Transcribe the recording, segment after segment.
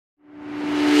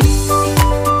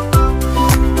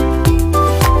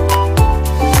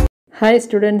Hi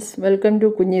students, welcome to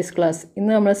Kunji's class.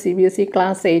 ഇന്ന് നമ്മൾ CBSE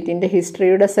class 8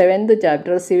 ഹിസ്റ്ററിയുടെ 7th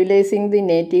chapter Civilizing the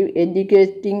Native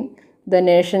Educating the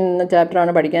Nation എന്ന chapter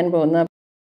ആണ് പഠിക്കാൻ പോകുന്നത്.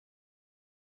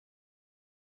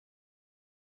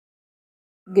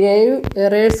 Grave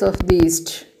errors of the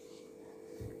East.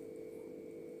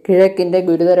 കിഴക്കിൻ്റെ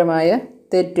ഗുരുതരമായ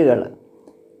തെറ്റുകൾ.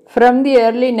 From the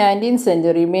early 19th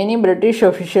century, many British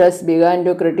officials began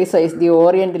to criticize the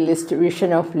Orientalist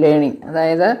vision of learning.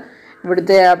 അതായത്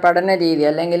ഇവിടുത്തെ പഠന രീതി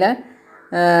അല്ലെങ്കിൽ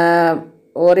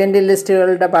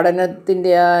ഓറിയൻ്റലിസ്റ്റുകളുടെ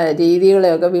പഠനത്തിൻ്റെ ആ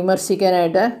രീതികളെയൊക്കെ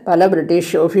വിമർശിക്കാനായിട്ട് പല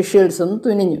ബ്രിട്ടീഷ് ഒഫീഷ്യൽസും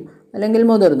തുനിഞ്ഞു അല്ലെങ്കിൽ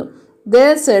മുതിർന്നു. They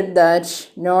said that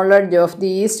knowledge of the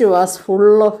East was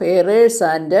full of errors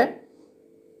and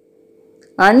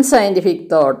unscientific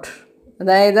thought.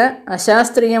 അതായത്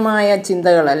അശാസ്ത്രീയമായ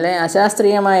ചിന്തകൾ അല്ലെ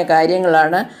അശാസ്ത്രീയമായ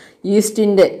കാര്യങ്ങളാണ്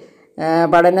ഈസ്റ്റിൻ്റെ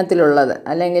പഠനത്തിലുള്ളത്.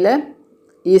 അല്ലെങ്കിൽ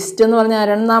ഈസ്റ്റ് എന്ന് പറഞ്ഞാൽ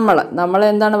ആരാണ്?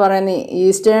 നമ്മളെന്താണ് പറയുന്നത്?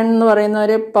 ഈസ്റ്റേൺ എന്ന്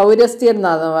പറയുന്നവർ പൗരസ്ത്യർ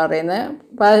എന്നാണ് പറയുന്നത്,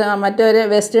 മറ്റവർ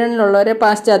വെസ്റ്റേണിലുള്ളവർ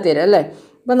പാശ്ചാത്യർ അല്ലേ.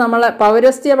 അപ്പം നമ്മളെ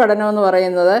പൗരസ്ത്യ പഠനം എന്ന്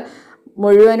പറയുന്നത്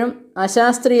മുഴുവനും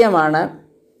അശാസ്ത്രീയമാണ്.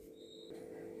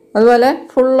 അതുപോലെ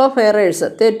ഫുൾ ഓഫ് എറേഴ്സ്,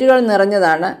 തെറ്റുകൾ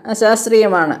നിറഞ്ഞതാണ്,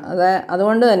 അശാസ്ത്രീയമാണ്.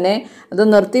 അതുകൊണ്ട് തന്നെ അത്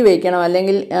നിർത്തിവെക്കണം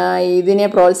അല്ലെങ്കിൽ ഇതിനെ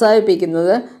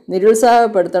പ്രോത്സാഹിപ്പിക്കുന്നത്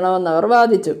നിരുത്സാഹപ്പെടുത്തണമെന്ന് അവർ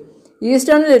വാദിച്ചു.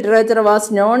 Eastern literature was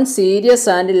known serious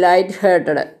and light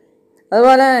ഹേർട്ടഡ്.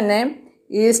 അതുപോലെ തന്നെ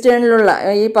ഈസ്റ്റേണിലുള്ള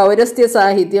ഈ പൗരസ്ത്യ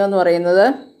സാഹിത്യം എന്ന് പറയുന്നത്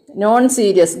നോൺ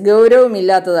സീരിയസ്,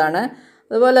 ഗൗരവമില്ലാത്തതാണ്.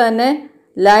 അതുപോലെ തന്നെ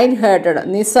ലൈറ്റ് ഹേർട്ടഡ്,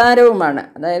 നിസ്സാരവുമാണ്.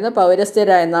 അതായത്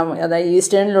പൗരസ്ത്യരായ അതായത്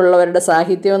ഈസ്റ്റേണിലുള്ളവരുടെ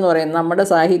സാഹിത്യം എന്ന് പറയുന്നത്, നമ്മുടെ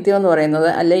സാഹിത്യം എന്ന് പറയുന്നത്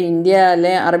അല്ലെ ഇന്ത്യ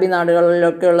അല്ലെ അറബി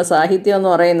നാടുകളിലൊക്കെയുള്ള സാഹിത്യം എന്ന്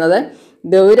പറയുന്നത്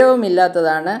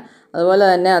ഗൗരവമില്ലാത്തതാണ്. അതുപോലെ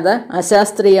തന്നെ അത്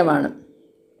അശാസ്ത്രീയമാണ്.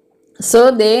 So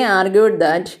they argued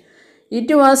that it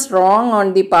was wrong on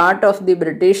the part of the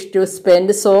British to spend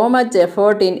so much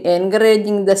effort in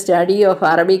encouraging the study of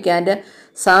Arabic and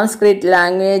Sanskrit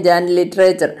language and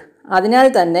literature. അതിനാൽ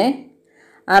തന്നെ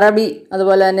അറബി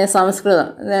അതുപോലെ തന്നെ സംസ്കൃതം,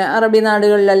 അറബി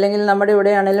നാടുകളിൽ അല്ലെങ്കിൽ നമ്മുടെ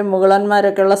ഇവിടെയാണെങ്കിലും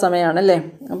മുഗളന്മാരൊക്കെ ഉള്ള സമയമാണല്ലേ.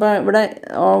 അപ്പോൾ ഇവിടെ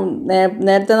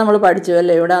നേരത്തെ നമ്മൾ പഠിച്ചു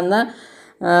അല്ലേ, ഇവിടെ അന്ന്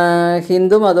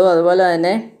ഹിന്ദു മതവും അതുപോലെ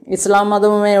തന്നെ ഇസ്ലാം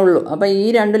മതവുമേ ഉള്ളൂ. അപ്പോൾ ഈ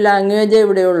രണ്ട് ലാംഗ്വേജേ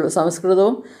ഇവിടെ ഉള്ളൂ,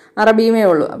 സംസ്കൃതവും അറബിയുമേ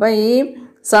ഉള്ളൂ. അപ്പോൾ ഈ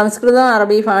സംസ്കൃതം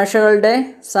അറബി ഭാഷകളുടെ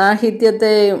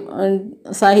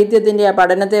സാഹിത്യത്തിൻ്റെ ആ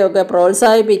പഠനത്തെയൊക്കെ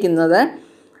പ്രോത്സാഹിപ്പിക്കുന്നത്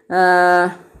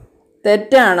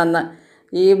തെറ്റാണെന്ന്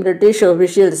ഈ ബ്രിട്ടീഷ്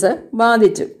ഒഫീഷ്യൽസ്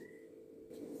വാദിച്ചു.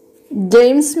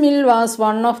 James mill was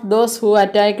one of those who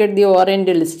attacked the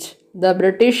orientalist. The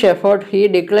British effort he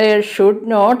declared should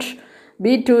not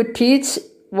be to teach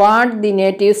what the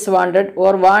natives wanted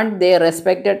or what they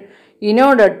respected in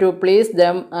order to please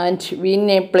them and win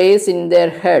A place in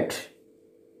there head.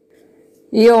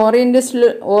 ഈ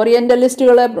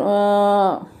ഓറിയൻ്റലിസ്റ്റുകളെ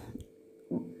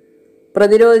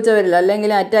പ്രതിരോധിച്ചവരിൽ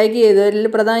അല്ലെങ്കിൽ attack ചെയ്തവരിൽ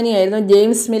പ്രധാനിയായിരുന്നു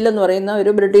James mill എന്ന് പറയുന്ന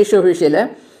ഒരു British official.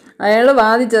 അയാൾ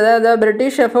വാദിച്ചത് the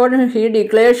British effort he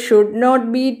declared should not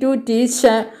be to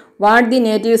teach what the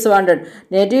natives wanted.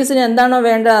 നേറ്റീവ്സിന് എന്താണോ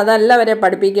വേണ്ടത് അതല്ല അവരെ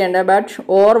പഠിപ്പിക്കേണ്ടത്, but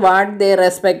or what they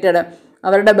respected,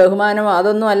 അവരുടെ ബഹുമാനമോ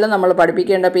അതൊന്നും അല്ല നമ്മൾ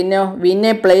പഠിപ്പിക്കേണ്ടത്. പിന്നെ win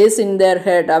A place in there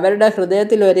head, അവരുടെ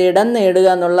ഹൃദയത്തിൽ ഒരു ഇടം നേടുക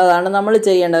എന്നുള്ളതാണ് നമ്മൾ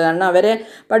ചെയ്യേണ്ടത്. കാരണം അവരെ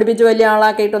പഠിപ്പിച്ച് വലിയ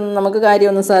ആളാക്കിയിട്ടൊന്നും നമുക്ക്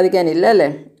കാര്യമൊന്നും സാധിക്കാനില്ല അല്ലേ.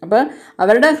 അപ്പോൾ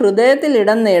അവരുടെ ഹൃദയത്തിൽ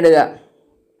ഇടം നേടുക,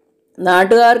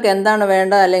 നാട്ടുകാർക്ക് എന്താണ്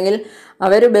വേണ്ടത് അല്ലെങ്കിൽ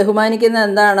അവർ ബഹുമാനിക്കുന്ന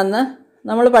എന്താണെന്ന്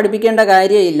നമ്മൾ പഠിപ്പിക്കേണ്ട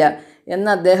കാര്യമില്ല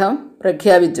എന്ന് അദ്ദേഹം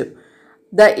പ്രഖ്യാപിച്ചു.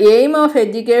 The aim of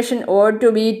education ought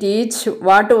to be teach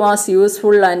what was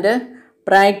useful and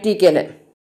practical.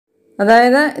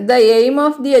 അതായത് the aim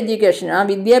of the education, ആ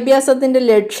വിദ്യാഭ്യാസത്തിൻ്റെ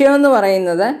ലക്ഷ്യമെന്ന്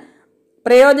പറയുന്നത്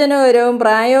പ്രയോജനകരവും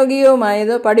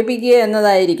പ്രായോഗികവുമായത് പഠിപ്പിക്കുക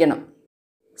എന്നതായിരിക്കണം.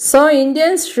 So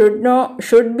Indians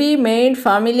should be made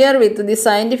familiar with the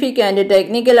scientific and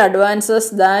technical advances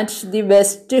that the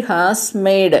west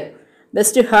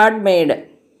had made.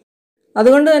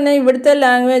 അതുകൊണ്ട് തന്നെ ഇവിടുത്തെ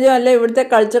ലാംഗ്വേജോ അല്ല ഇവിടുത്തെ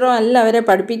കൾച്ചറോ അല്ല അവരെ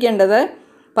പഠിപ്പിക്കേണ്ടത്,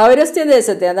 പൗരസ്ത്യ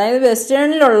ദേശത്തെ അതായത്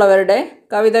വെസ്റ്റേണിലുള്ളവരുടെ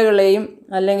കവിതകളെയും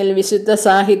അല്ലെങ്കിൽ വിശുദ്ധ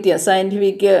സാഹിത്യം,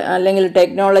 സയൻറ്റിഫിക് അല്ലെങ്കിൽ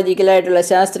ടെക്നോളജിക്കലായിട്ടുള്ള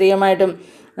ശാസ്ത്രീയമായിട്ടും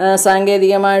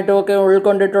സാങ്കേതികമായിട്ടും ഒക്കെ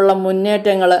ഉൾക്കൊണ്ടിട്ടുള്ള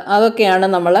മുന്നേറ്റങ്ങൾ അതൊക്കെയാണ്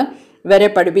നമ്മൾ ഇവരെ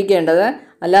പഠിപ്പിക്കേണ്ടത്.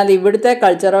 അല്ലാതെ ഇവിടുത്തെ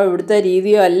കൾച്ചറോ ഇവിടുത്തെ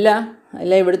രീതിയോ അല്ല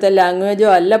ഇവിടുത്തെ ലാംഗ്വേജോ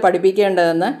അല്ല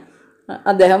പഠിപ്പിക്കേണ്ടതെന്ന്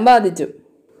അദ്ദേഹം വാദിച്ചു.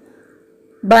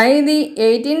 By the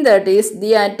 1830s,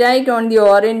 the attack on the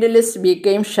Orientalists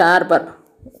became sharper.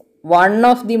 One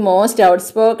of the most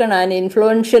outspoken and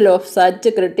influential of such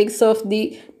critics of the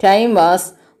time was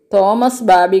Thomas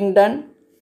Babington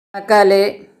Macaulay.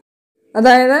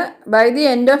 അതായത് by the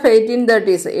end of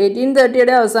 1830s,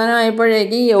 1830യുടെ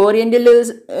അവസാനമായപ്പോഴേക്ക് ഈ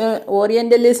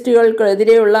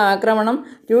ഓറിയൻ്റലിസ്റ്റുകൾക്കെതിരെയുള്ള ആക്രമണം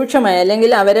രൂക്ഷമായി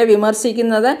അല്ലെങ്കിൽ അവരെ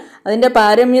വിമർശിക്കുന്നത് അതിൻ്റെ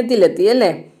പാരമ്യത്തിലെത്തി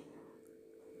അല്ലേ.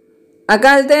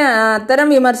 അക്കാലത്തെ അത്തരം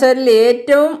വിമർശകരിൽ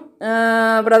ഏറ്റവും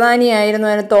പ്രധാനിയായിരുന്നു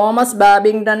തോമസ്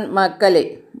ബാബിങ്ടൺ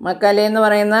മക്കലെ എന്ന്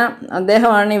പറയുന്ന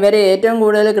അദ്ദേഹമാണ് ഇവരെ ഏറ്റവും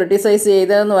കൂടുതൽ ക്രിട്ടിസൈസ്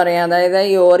ചെയ്തതെന്ന് പറയാം. അതായത്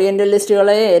ഈ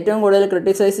ഓറിയൻ്റലിസ്റ്റുകളെ ഏറ്റവും കൂടുതൽ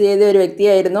ക്രിട്ടിസൈസ് ചെയ്ത ഒരു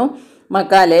വ്യക്തിയായിരുന്നു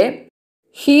മക്കാലെ.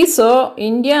 He so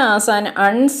India as an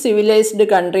uncivilised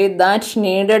country that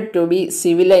needed to B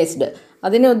civilised.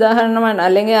 അതിന് ഉദാഹരണമാണ്,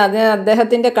 അല്ലെങ്കിൽ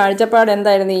അദ്ദേഹത്തിൻ്റെ കാഴ്ചപ്പാട്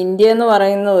എന്തായിരുന്നു? ഇന്ത്യ എന്ന്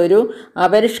പറയുന്ന ഒരു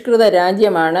അപരിഷ്കൃത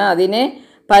രാജ്യമാണ്, അതിനെ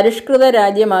പരിഷ്കൃത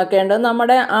രാജ്യമാക്കേണ്ടത്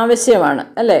നമ്മുടെ ആവശ്യമാണ്,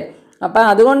 അല്ലേ? അപ്പം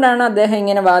അതുകൊണ്ടാണ് അദ്ദേഹം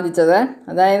ഇങ്ങനെ വാദിച്ചത്.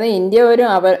 അതായത് ഇന്ത്യ ഒരു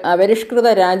അപരിഷ്കൃത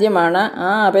രാജ്യമാണ്, ആ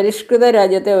അപരിഷ്കൃത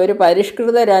രാജ്യത്തെ ഒരു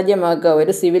പരിഷ്കൃത രാജ്യമാക്കുക,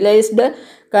 ഒരു സിവിലൈസ്ഡ്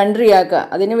കൺട്രി ആക്കുക.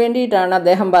 അതിനു വേണ്ടിയിട്ടാണ്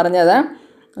അദ്ദേഹം പറഞ്ഞത്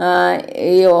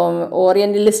ഈ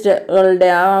ഓറിയൻ്റലിസ്റ്റുകളുടെ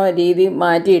ആ രീതി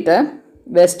മാറ്റിയിട്ട്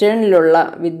വെസ്റ്റേണിലുള്ള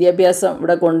വിദ്യാഭ്യാസം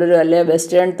ഇവിടെ കൊണ്ടുവരിക, അല്ലെങ്കിൽ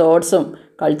വെസ്റ്റേൺ തോട്ട്സും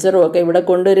കൾച്ചറും ഒക്കെ ഇവിടെ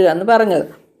കൊണ്ടുവരിക എന്ന് പറഞ്ഞത്.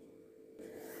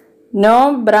 No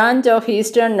branch of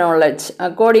Eastern knowledge,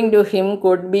 according to him,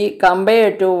 could be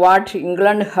compared to what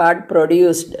England had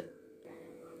produced.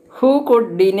 Who could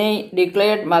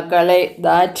declared Macaulay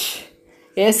that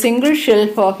a single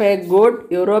shelf of a good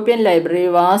European library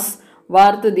was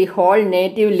worth the whole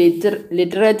native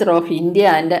literature of India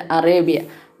and Arabia.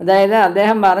 അതായത്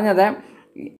അദ്ദേഹം പറഞ്ഞത്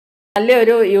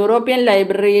നല്ലൊരു European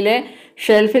ലൈബ്രറിയിലെ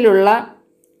ഷെൽഫിലുള്ള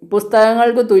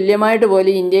പുസ്തകങ്ങൾക്ക് തുല്യമായിട്ട്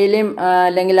പോലും ഇന്ത്യയിലെയും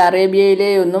അല്ലെങ്കിൽ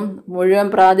അറേബ്യയിലെയും ഒന്നും മുഴുവൻ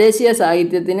പ്രാദേശിക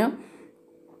സാഹിത്യത്തിനും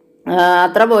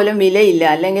അത്ര പോലും വിലയില്ല.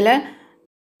 അല്ലെങ്കിൽ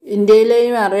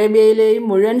ഇന്ത്യയിലെയും അറേബ്യയിലെയും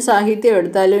മുഴുവൻ സാഹിത്യം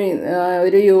എടുത്താലും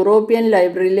ഒരു യൂറോപ്യൻ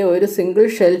ലൈബ്രറിയിലെ ഒരു സിംഗിൾ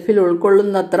ഷെൽഫിൽ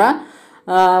ഉൾക്കൊള്ളുന്നത്ര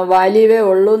വാല്യൂവേ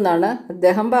ഉള്ളൂ എന്നാണ്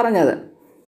അദ്ദേഹം പറഞ്ഞത്.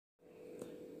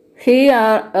 He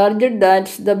urged that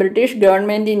the British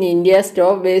government in India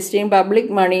stop wasting public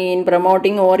money in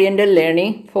promoting Oriental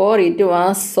learning, for it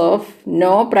was of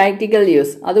no practical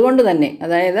use. അതുകൊണ്ട് തന്നെ,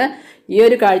 അതായത് ഈ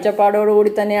ഒരു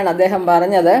കാഴ്ചപ്പാടോടുകൂടി തന്നെയാണ് അദ്ദേഹം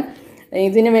പറഞ്ഞത്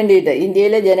ഇതിനു വേണ്ടിയിട്ട്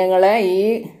ഇന്ത്യയിലെ ജനങ്ങളെ ഈ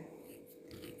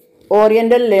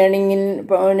ഓറിയൻ്റൽ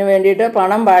ലേണിങ്ങിന് വേണ്ടിയിട്ട്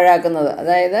പണം പാഴാക്കുന്നത്,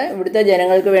 അതായത് ഇവിടുത്തെ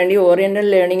ജനങ്ങൾക്ക് വേണ്ടി ഓറിയൻ്റൽ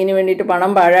ലേണിങ്ങിന് വേണ്ടിയിട്ട്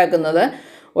പണം പാഴാക്കുന്നത്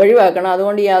ഒഴിവാക്കണം.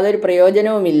 അതുകൊണ്ട് യാതൊരു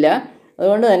പ്രയോജനവുമില്ല.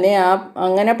 അതുകൊണ്ട് തന്നെ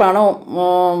അങ്ങനെ പണം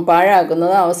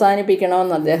പാഴാക്കുന്നത്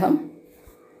അവസാനിപ്പിക്കണമെന്ന് അദ്ദേഹം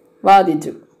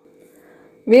വാദിച്ചു.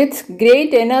 With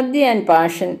great energy and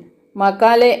passion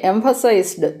മക്കാലെ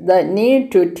emphasised the need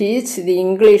to teach the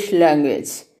English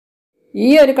language. ഈ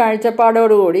ഒരു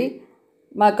കാഴ്ചപ്പാടോടുകൂടി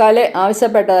മക്കാലെ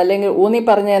ആവശ്യപ്പെട്ടത്, അല്ലെങ്കിൽ ഊന്നി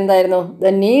പറഞ്ഞത് എന്തായിരുന്നു?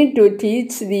 The need to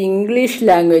teach the English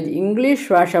language,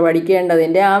 English ഭാഷ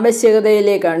പഠിക്കേണ്ടതിൻ്റെ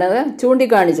ആവശ്യകതയിലേക്കാണ് അത്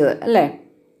ചൂണ്ടിക്കാണിച്ചത്, അല്ലേ?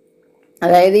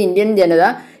 അതായത് ഇന്ത്യൻ ജനത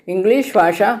ഇംഗ്ലീഷ്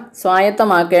ഭാഷ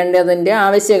സ്വായത്തമാക്കേണ്ടതിൻ്റെ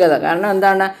ആവശ്യകത. കാരണം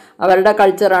എന്താണ്? അവരുടെ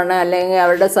കൾച്ചറാണ്, അല്ലെങ്കിൽ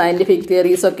അവരുടെ സയൻറ്റിഫിക്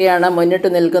തിയറീസൊക്കെയാണ് മുന്നിട്ട്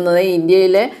നിൽക്കുന്നത്.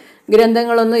 ഇന്ത്യയിലെ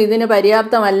ഗ്രന്ഥങ്ങളൊന്നും ഇതിന്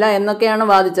പര്യാപ്തമല്ല എന്നൊക്കെയാണ്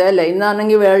വാദിച്ചത്, അല്ലേ?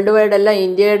 ഇന്നാണെങ്കിൽ വേൾഡ് വൈഡ് അല്ല,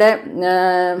 ഇന്ത്യയുടെ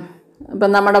ഇപ്പം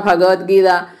നമ്മുടെ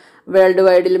ഭഗവത്ഗീത വേൾഡ്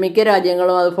വൈഡിൽ മിക്ക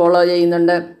രാജ്യങ്ങളും അത് ഫോളോ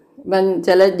ചെയ്യുന്നുണ്ട്. ഇപ്പം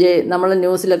നമ്മൾ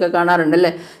ന്യൂസിലൊക്കെ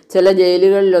കാണാറുണ്ടല്ലേ, ചില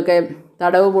ജയിലുകളിലൊക്കെ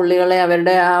തടവ് പുള്ളികളെ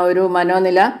അവരുടെ ആ ഒരു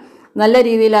മനോനില നല്ല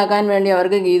രീതിയിലാക്കാൻ വേണ്ടി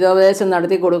അവർക്ക് ഗീതോപദേശം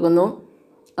നടത്തി കൊടുക്കുന്നു.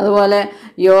 അതുപോലെ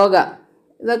യോഗ,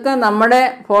 ഇതൊക്കെ നമ്മുടെ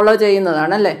ഫോളോ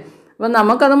ചെയ്യുന്നതാണല്ലേ. അപ്പം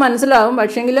നമുക്കത് മനസ്സിലാവും.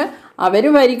 പക്ഷേങ്കിൽ അവർ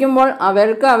ഭരിക്കുമ്പോൾ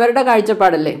അവർക്ക് അവരുടെ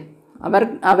കാഴ്ചപ്പാടല്ലേ,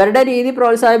 അവരുടെ രീതി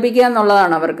പ്രോത്സാഹിപ്പിക്കുക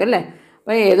എന്നുള്ളതാണ് അവർക്കല്ലേ.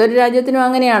 അപ്പോൾ ഏതൊരു രാജ്യത്തിനും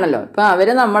അങ്ങനെയാണല്ലോ. ഇപ്പോൾ അവർ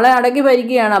നമ്മളെ അടക്കി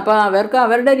ഭരിക്കുകയാണ്, അപ്പോൾ അവർക്ക്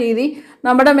അവരുടെ രീതി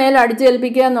നമ്മുടെ മേൽ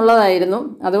അടിച്ചേൽപ്പിക്കുക എന്നുള്ളതായിരുന്നു.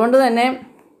 അതുകൊണ്ട് തന്നെ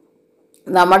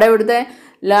നമ്മുടെ ഇവിടുത്തെ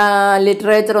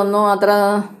ലിറ്ററേച്ചറൊന്നും അത്ര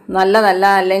നല്ലതല്ല,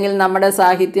 അല്ലെങ്കിൽ നമ്മുടെ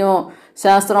സാഹിത്യമോ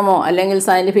ശാസ്ത്രമോ അല്ലെങ്കിൽ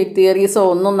സയൻറ്റിഫിക് തിയറീസോ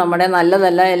ഒന്നും നമ്മുടെ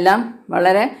നല്ലതല്ല, എല്ലാം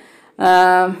വളരെ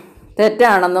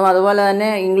തെറ്റാണെന്നും അതുപോലെ തന്നെ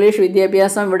ഇംഗ്ലീഷ്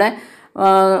വിദ്യാഭ്യാസം ഇവിടെ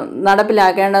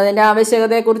നടപ്പിലാക്കേണ്ടതിൻ്റെ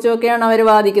ആവശ്യകതയെക്കുറിച്ചൊക്കെയാണ് അവർ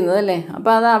വാദിക്കുന്നത്, അല്ലേ?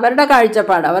 അപ്പോൾ അത് അവരുടെ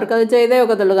കാഴ്ചപ്പാട്, അവർക്കത് ചെയ്തേ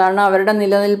ഒക്കത്തുള്ളൂ. കാരണം അവരുടെ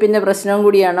നിലനിൽപ്പിൻ്റെ പ്രശ്നവും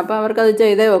കൂടിയാണ്. അപ്പോൾ അവർക്കത്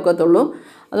ചെയ്തേ ഒക്കത്തുള്ളൂ.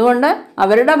 അതുകൊണ്ട്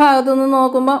അവരുടെ ഭാഗത്തു നിന്ന്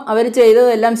നോക്കുമ്പോൾ അവർ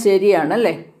ചെയ്തതെല്ലാം ശരിയാണ്,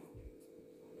 അല്ലേ?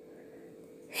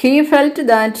 He felt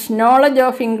that knowledge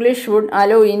of English would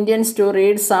allow Indians to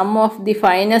read some of the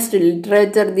finest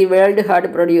literature the world had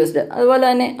produced. അതുപോലെ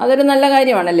തന്നെ അതൊരു നല്ല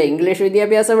കാര്യമാണല്ലേ, ഇംഗ്ലീഷ്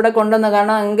വിദ്യാഭ്യാസം ഇവിടെ കൊണ്ടുവന്ന്.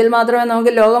 കാരണം എങ്കിൽ മാത്രമേ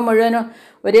നമുക്ക് ലോകം മുഴുവനും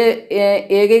ഒരു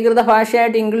ഏകീകൃത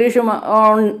ഭാഷയായിട്ട് ഇംഗ്ലീഷ്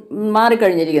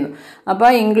മാറിക്കഴിഞ്ഞിരിക്കുന്നു. അപ്പോൾ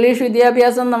ഇംഗ്ലീഷ്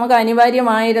വിദ്യാഭ്യാസം നമുക്ക്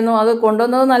അനിവാര്യമായിരുന്നു, അത്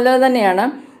കൊണ്ടുവന്നത് നല്ലത് തന്നെയാണ്.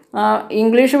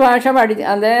 ഇംഗ്ലീഷ് ഭാഷ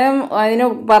അദ്ദേഹം അതിന്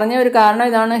പറഞ്ഞ ഒരു കാരണം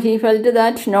ഇതാണ്. He felt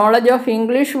that knowledge of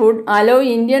English would hello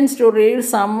Indians to read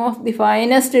some of the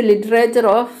finest literature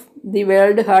of the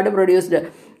world had produced.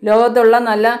 ലോകത്തുള്ള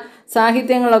നല്ല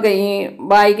സാഹിത്യങ്ങളൊക്കെ ഈ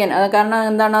വായിക്കാൻ, അത് കാരണം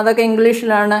എന്താണ്, അതൊക്കെ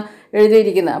ഇംഗ്ലീഷിലാണ്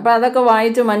എഴുതിയിരിക്കുന്നത്. അപ്പോൾ അതൊക്കെ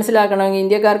വായിച്ച് മനസ്സിലാക്കണമെങ്കിൽ,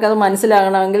 ഇന്ത്യക്കാർക്ക് അത്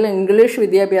മനസ്സിലാകണമെങ്കിൽ ഇംഗ്ലീഷ്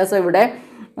വിദ്യാഭ്യാസം ഇവിടെ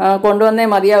കൊണ്ടുവന്നേ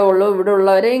മതിയാവുള്ളൂ, ഇവിടെ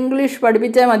ഉള്ളവരെ ഇംഗ്ലീഷ്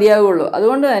പഠിപ്പിച്ചേ മതിയാവുള്ളൂ.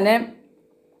 അതുകൊണ്ട് തന്നെ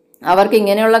അവർക്ക്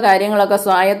ഇങ്ങനെയുള്ള കാര്യങ്ങളൊക്കെ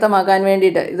സ്വായത്തമാക്കാൻ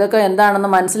വേണ്ടിയിട്ട്, ഇതൊക്കെ എന്താണെന്ന്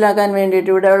മനസ്സിലാക്കാൻ വേണ്ടിയിട്ട്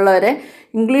ഇവിടെയുള്ളവരെ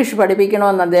ഇംഗ്ലീഷ്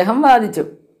പഠിപ്പിക്കണമെന്ന് അദ്ദേഹം വാദിച്ചു.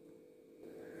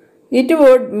 It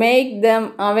would make them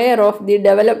aware of the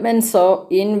developments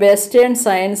in western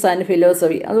science and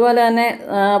philosophy. അതുപോലെ തന്നെ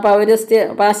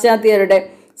പാശ്ചാത്യരുടെ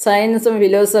സയൻസും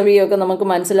ഫിലോസഫിയും ഒക്കെ നമുക്ക്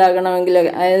മനസ്സിലാക്കണമെങ്കിൽ,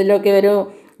 അതിലൊക്കെ ഒരു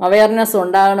അവയർനെസ്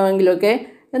ഉണ്ടാകണമെങ്കിലൊക്കെ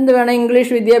എന്ത് വേണം?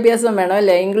 ഇംഗ്ലീഷ് വിദ്യാഭ്യാസം വേണം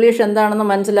അല്ലേ? ഇംഗ്ലീഷ് എന്താണെന്ന്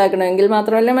മനസ്സിലാക്കണമെങ്കിൽ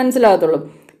മാത്രമല്ലേ മനസ്സിലാകത്തുള്ളൂ.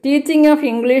 Teaching of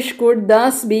English could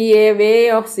Das B a way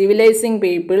of civilising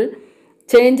people,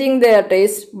 changing there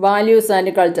taste, values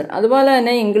and culture. അതുപോലെ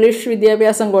തന്നെ ഇംഗ്ലീഷ്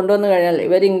വിദ്യാഭ്യാസം കൊണ്ടുവന്നു കഴിഞ്ഞാൽ,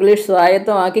 ഇവർ ഇംഗ്ലീഷ്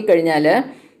സ്വായത്തമാക്കി കഴിഞ്ഞാൽ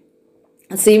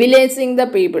സിവിലൈസിങ് ദ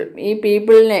പീപ്പിൾ, ഈ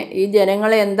പീപ്പിളിനെ, ഈ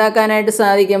ജനങ്ങളെ എന്താക്കാനായിട്ട്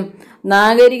സാധിക്കും?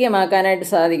 നാഗരികമാക്കാനായിട്ട്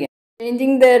സാധിക്കും.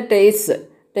 ചേഞ്ചിങ് ദെയർ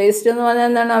ടേസ്റ്റ് എന്ന് പറഞ്ഞാൽ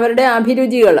എന്താണ്? അവരുടെ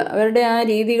അഭിരുചികൾ, അവരുടെ ആ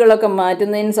രീതികളൊക്കെ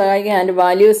മാറ്റുന്നതിന് സഹായിക്കും. ആൻഡ്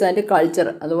വാല്യൂസ് ആൻഡ് കൾച്ചർ,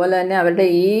 അതുപോലെ തന്നെ അവരുടെ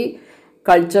ഈ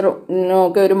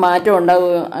കൾച്ചറിനൊക്കെ ഒരു മാറ്റം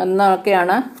ഉണ്ടാവുക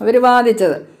എന്നൊക്കെയാണ് അവർ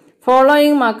വാദിച്ചത്.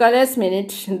 Following മക്കാലേസ്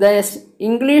minute, the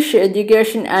English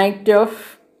education act of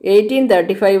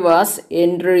 1835 was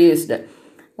introduced.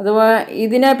 അതുപോലെ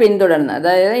ഇതിനെ പിന്തുടർന്ന്,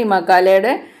 അതായത് ഈ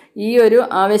മക്കാലയുടെ ഈ ഒരു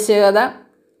ആവശ്യകത,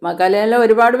 മക്കാലയിൽ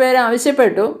ഒരുപാട് പേര്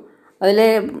ആവശ്യപ്പെട്ടു. അതിൽ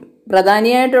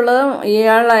പ്രധാനിയായിട്ടുള്ളതും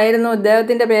ഇയാളായിരുന്നു.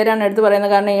 ഇദ്ദേഹത്തിൻ്റെ പേരാണ് എടുത്തു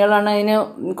പറയുന്നത്, കാരണം ഇയാളാണ് അതിന്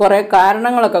കുറേ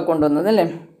കാരണങ്ങളൊക്കെ കൊണ്ടുവന്നത് അല്ലേ.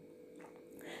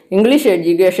 English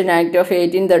Education Act of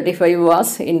 1835 was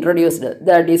introduced.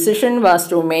 The decision was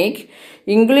to make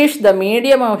English the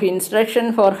medium of instruction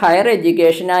for higher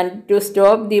education and to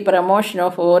stop the promotion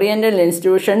of Oriental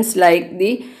institutions like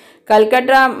the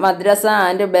Calcutta Madrasa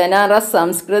and Benares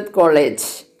Sanskrit College.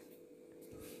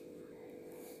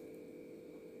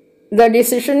 The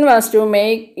decision was to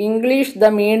make English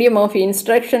the medium of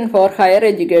instruction for higher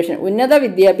education. ഉന്നത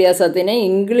വിദ്യാഭ്യാസത്തിന്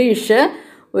English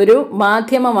ഒരു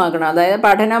മാധ്യമമാക്കണം, അതായത്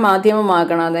പഠന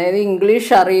മാധ്യമമാക്കണം. അതായത്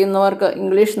English അറിയുന്നവർക്ക്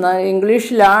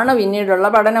ഇംഗ്ലീഷിലാണ് പിന്നീടുള്ള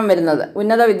പഠനം വരുന്നത്,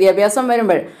 ഉന്നത വിദ്യാഭ്യാസം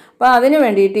വരുമ്പോൾ. അപ്പോൾ അതിന്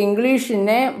വേണ്ടിയിട്ട്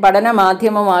ഇംഗ്ലീഷിനെ പഠന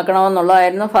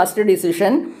മാധ്യമമാക്കണമെന്നുള്ളതായിരുന്നു first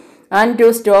decision. And to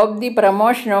stop the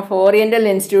promotion of oriental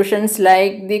institutions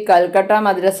like the Calcutta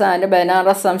madrasa and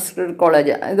Banaras Sanskrit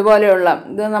college. ഇതുപോലെയുള്ള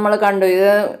ഇത് നമ്മൾ കണ്ടു, ഇത്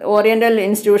ഓറിയൻ്റൽ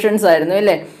ഇൻസ്റ്റിറ്റ്യൂഷൻസ് ആയിരുന്നു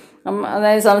അല്ലേ.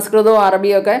 അതായത് സംസ്കൃതവും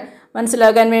അറബിയും ഒക്കെ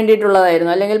മനസ്സിലാക്കാൻ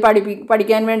വേണ്ടിയിട്ടുള്ളതായിരുന്നു, അല്ലെങ്കിൽ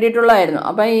പഠിക്കാൻ വേണ്ടിയിട്ടുള്ളതായിരുന്നു.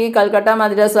 അപ്പം ഈ കൽക്കട്ട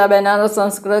മദ്രസ, ബനാറസ്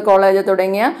സംസ്കൃത് കോളേജ്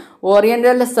തുടങ്ങിയ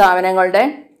ഓറിയൻ്റൽ സ്ഥാപനങ്ങളുടെ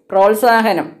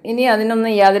പ്രോത്സാഹനം, ഇനി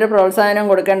അതിനൊന്നും യാതൊരു പ്രോത്സാഹനം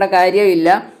കൊടുക്കേണ്ട കാര്യമില്ല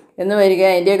എന്ന് വരിക,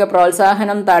 അതിൻ്റെയൊക്കെ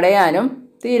പ്രോത്സാഹനം തടയാനും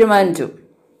തീരുമാനിച്ചു.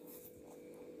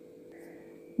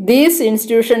 These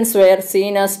institutions were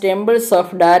seen as temples of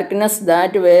darkness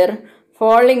that were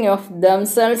falling of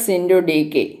themselves into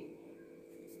decay.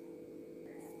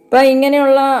 അപ്പോൾ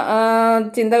ഇങ്ങനെയുള്ള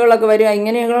ചിന്തകളൊക്കെ വരിക.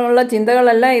 ഇങ്ങനെയുള്ള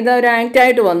ചിന്തകളെല്ലാം ഇതൊരു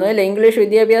ആക്റ്റായിട്ട് വന്നു അല്ലേ. ഇംഗ്ലീഷ്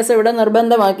വിദ്യാഭ്യാസം ഇവിടെ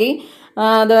നിർബന്ധമാക്കി.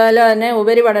 അതുപോലെ തന്നെ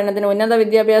ഉപരിപഠനത്തിന്, ഉന്നത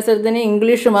വിദ്യാഭ്യാസത്തിന്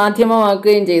ഇംഗ്ലീഷ്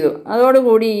മാധ്യമമാക്കുകയും ചെയ്തു.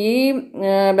 അതോടുകൂടി ഈ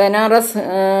ബനാറസ്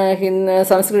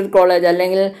സംസ്കൃത് കോളേജ്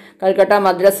അല്ലെങ്കിൽ കൽക്കട്ട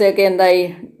മദ്രസയൊക്കെ എന്തായി?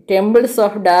 Temples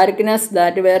of darkness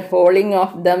that were falling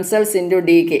of themselves in to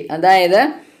ഡീക്കെ, അതായത്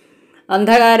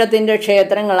അന്ധകാരത്തിൻ്റെ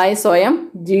ക്ഷേത്രങ്ങളായി സ്വയം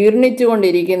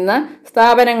ജീർണിച്ചുകൊണ്ടിരിക്കുന്ന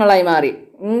സ്ഥാപനങ്ങളായി മാറി.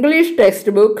 English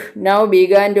text book now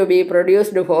began to B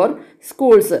produced four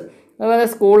schools. അതുപോലെ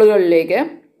സ്കൂളുകളിലേക്ക്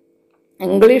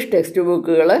ഇംഗ്ലീഷ് ടെക്സ്റ്റ്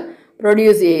ബുക്കുകൾ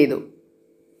പ്രൊഡ്യൂസ് ചെയ്തു.